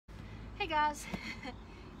Hey guys,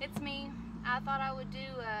 it's me. I thought I would do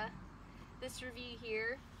this review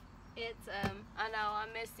here. It's I know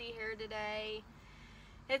I'm messy here today.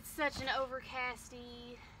 It's such an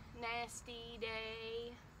overcasty, nasty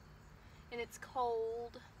day, and it's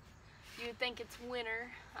cold. You would think it's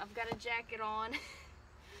winter. I've got a jacket on.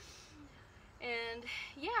 And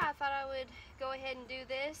yeah, I thought I would go ahead and do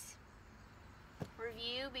this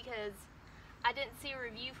review because I didn't see a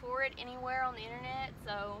review for it anywhere on the internet,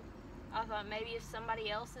 so I thought maybe if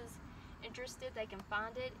somebody else is interested, they can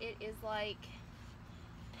find it. It is like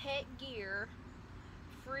pet gear,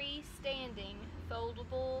 freestanding,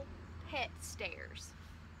 foldable pet stairs.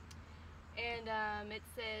 And it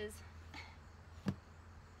says,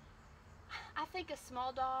 I think a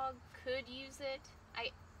small dog could use it.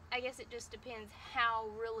 I guess it just depends how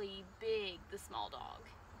really big the small dog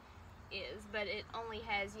is, but it only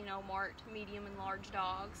has, you know, marked medium and large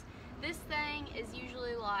dogs. This thing is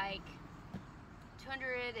usually like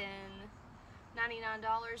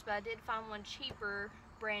 $299, but I did find one cheaper,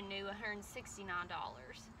 brand new, $169.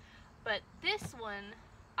 But this one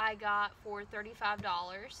I got for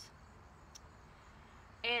 $35,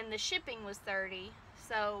 and the shipping was $30,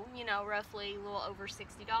 so, you know, roughly a little over $60.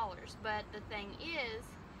 But the thing is,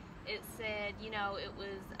 it said, you know, it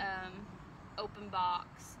was open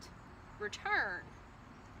boxed return,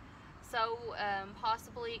 so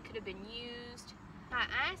possibly it could have been used. I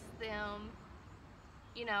asked them,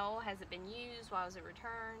 you know, has it been used? Why was it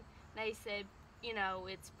returned? They said, you know,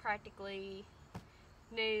 it's practically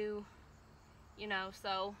new, you know,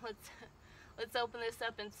 so let's open this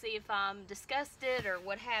up and see if I'm disgusted or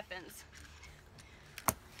what happens.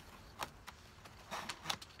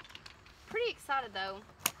 Pretty excited though.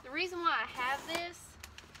 The reason why I have this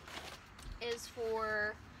is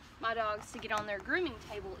for my dogs to get on their grooming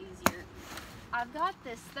table easier. I've got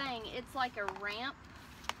this thing, it's like a ramp,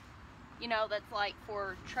 you know, that's like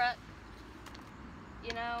for truck,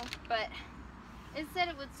 you know, but it said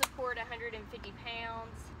it would support 150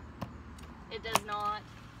 pounds. It does not.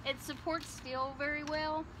 It supports steel very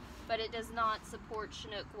well, but it does not support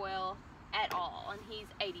Chinook well at all, and he's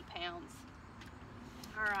 80 pounds.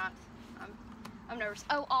 Alright, I'm nervous.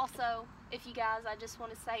 Oh, also, if you guys, I just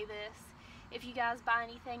want to say this, if you guys buy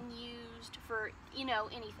anything used for, you know,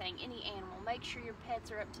 anything, any animal, make sure your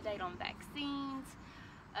pets are up to date on vaccines.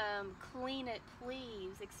 Clean it,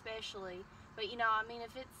 please, especially. But, you know, I mean,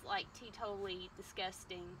 if it's like teetotally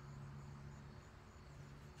disgusting,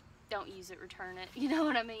 don't use it, return it. You know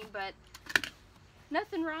what I mean? But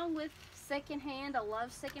nothing wrong with secondhand. I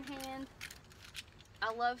love secondhand.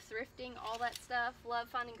 I love thrifting, all that stuff. Love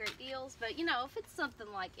finding great deals. But, you know, if it's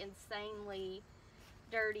something like insanely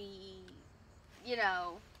dirty, you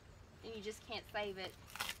know, and you just can't save it,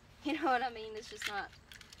 you know what I mean? It's just not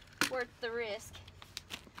worth the risk.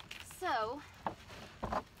 So,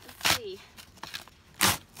 let's see.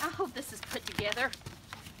 I hope this is put together.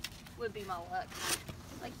 Would be my luck.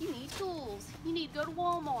 Like, you need tools. You need to go to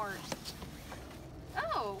Walmart.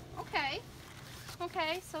 Oh, okay.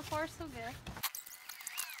 Okay, so far so good.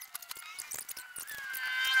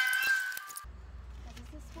 How does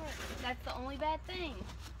this work? That's the only bad thing.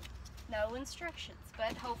 No instructions,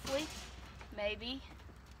 but hopefully, maybe,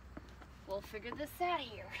 we'll figure this out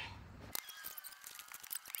here.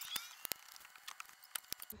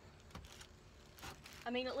 I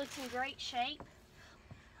mean, it looks in great shape.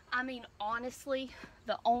 I mean, honestly,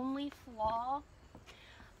 the only flaw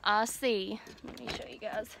I see, let me show you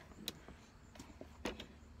guys,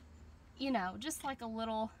 you know, just like a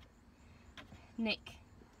little nick.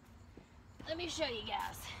 Let me show you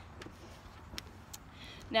guys.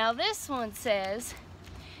 Now this one says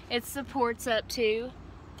it supports up to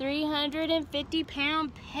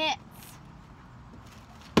 350-pound pets.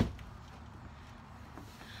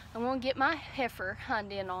 I'm gonna get my heifer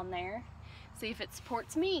hunt in on there, see if it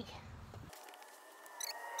supports me.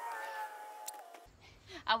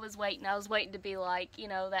 I was waiting to be like, you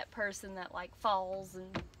know, that person that like falls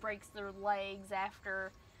and breaks their legs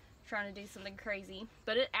after trying to do something crazy,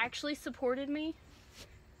 but it actually supported me,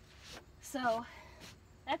 so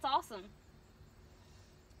that's awesome.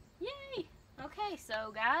 Yay! Okay,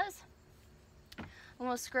 so guys, I'm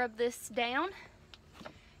gonna scrub this down,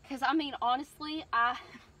 because I mean, honestly, I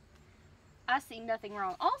see nothing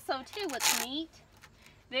wrong. Also, too, what's neat,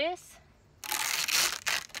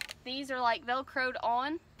 these are like Velcroed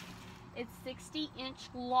on. It's 60-inch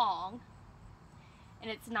long,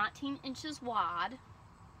 and it's 19 inches wide,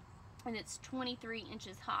 and it's 23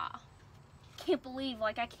 inches high.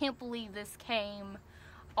 I can't believe this came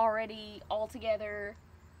already all together,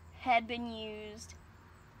 had been used.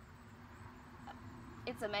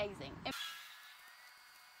 It's amazing.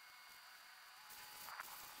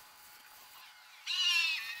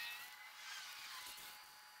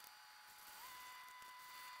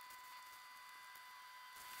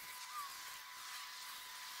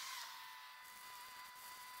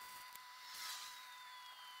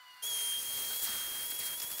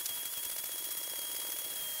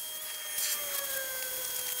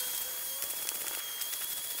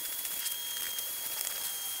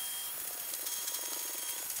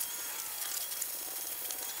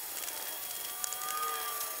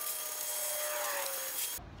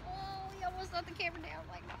 the camera down.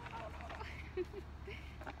 Like, no, no, no, no.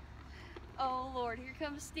 Oh, Lord, here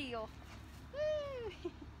comes Steel. Woo!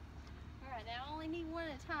 All right, now I only need one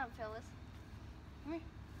at a time, fellas. Come here.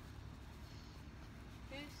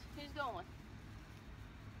 Who's going?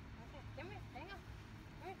 Okay, come here. Hang on.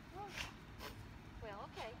 Come here. Come on. Well,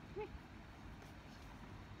 okay. Come here.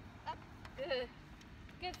 Up. Good.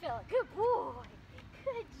 Good fella. Good boy.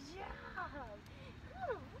 Good job. Good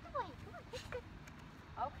boy. Come on. Let's go.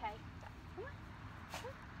 Okay. Come on.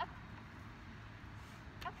 Up.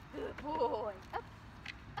 Up. Good boy. Up.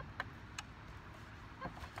 Up.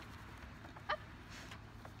 Up. Up.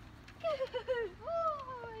 Good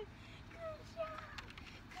boy. Good job.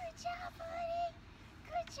 Good job, buddy.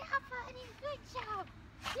 Good job, buddy. Good job.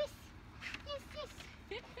 Yes. Yes, yes.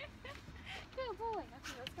 Good boy.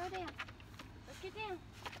 Okay, let's go down. Let's get down.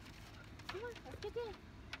 Come on, let's get down.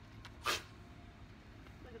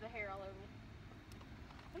 Look at the hair all over me.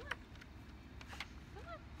 Come on. Come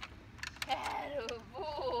on. Atta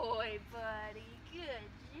boy, buddy. Good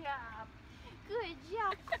job. Good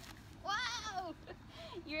job. Wow.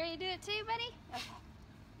 You ready to do it too, buddy? Okay.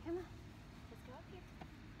 Come on. Let's go up here.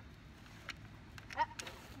 Ah,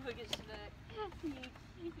 look at Schnook.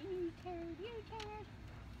 You turd. You turd.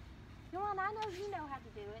 Come on, I know you know how to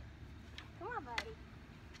do it. Come on, buddy.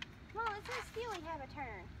 Come on, let's let Steely have a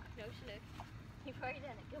turn. No, Schnook. You've already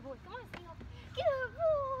done it. Good boy. Come on, Steele. Good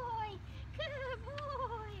boy. Good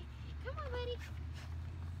boy. Come on, buddy.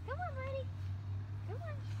 Come on, buddy. Come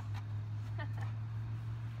on.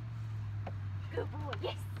 Good boy.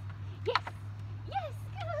 Yes. Yes. Yes.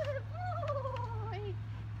 Good boy.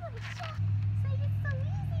 Good job. Say it's so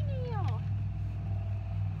easy now.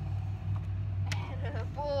 Atta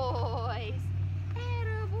boys.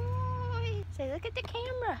 Atta boys. Say, look at the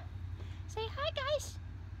camera. Say hi, guys.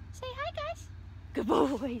 Say hi, guys. Good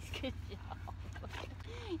boys. Good job.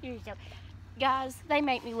 You're so... Guys, they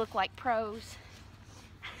make me look like pros.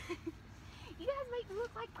 You guys make me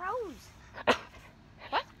look like pros.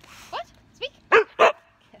 What? What? Speak.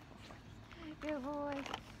 Good boy.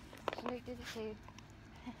 Snoop did it too.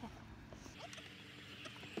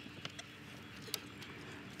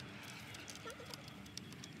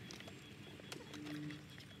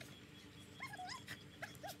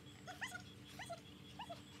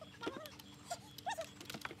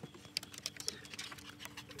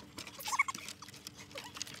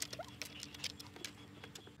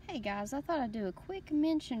 Hey guys, I thought I'd do a quick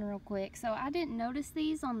mention real quick. So I didn't notice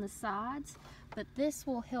these on the sides, but this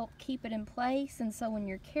will help keep it in place, and so when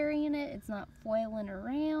you're carrying it, it's not flailing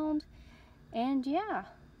around. And yeah,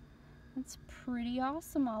 it's pretty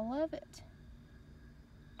awesome. I love it.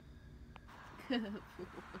 Good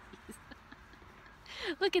boys.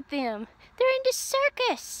 Look at them. They're into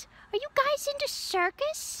circus. Are you guys into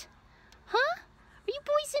circus? Huh? Are you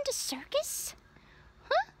boys into circus?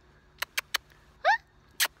 Huh?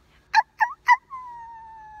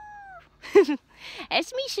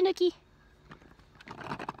 That's me, Snooky.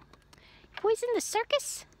 Boys in the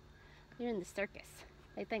circus? They're in the circus.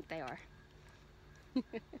 They think they are.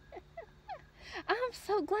 I'm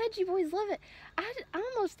so glad you boys love it. I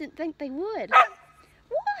almost didn't think they would.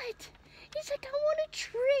 What? He's like, I want a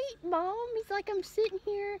treat, Mom. He's like, I'm sitting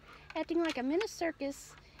here acting like I'm in a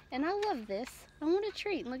circus, and I love this. I want a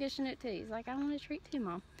treat. And look at Chinook too. He's like, I want a treat too,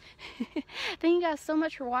 Mom. Thank you guys so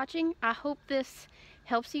much for watching. I hope this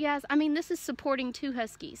helps you guys. I mean, this is supporting 2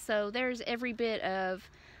 Huskies, so there's every bit of,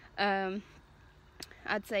 I'd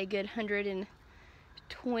say a good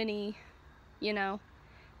 120, you know,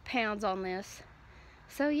 pounds on this.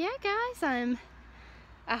 So yeah, guys,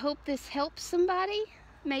 I hope this helps somebody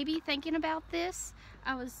maybe thinking about this.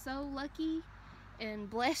 I was so lucky and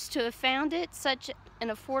blessed to have found it, such an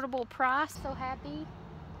affordable price. So happy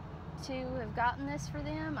to have gotten this for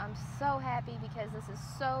them. I'm so happy because this is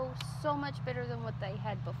so much better than what they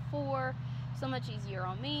had before. So much easier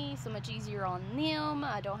on me, so much easier on them.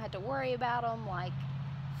 I don't have to worry about them like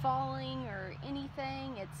falling or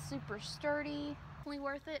anything. It's super sturdy. Definitely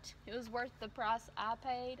worth it. It was worth the price I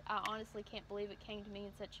paid. I honestly can't believe it came to me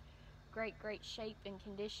in such great shape and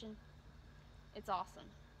condition. It's awesome.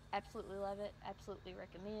 Absolutely love it. Absolutely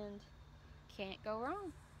recommend. Can't go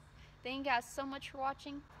wrong. Thank you guys so much for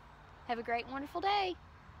watching. Have a great, wonderful day.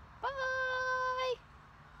 Bye!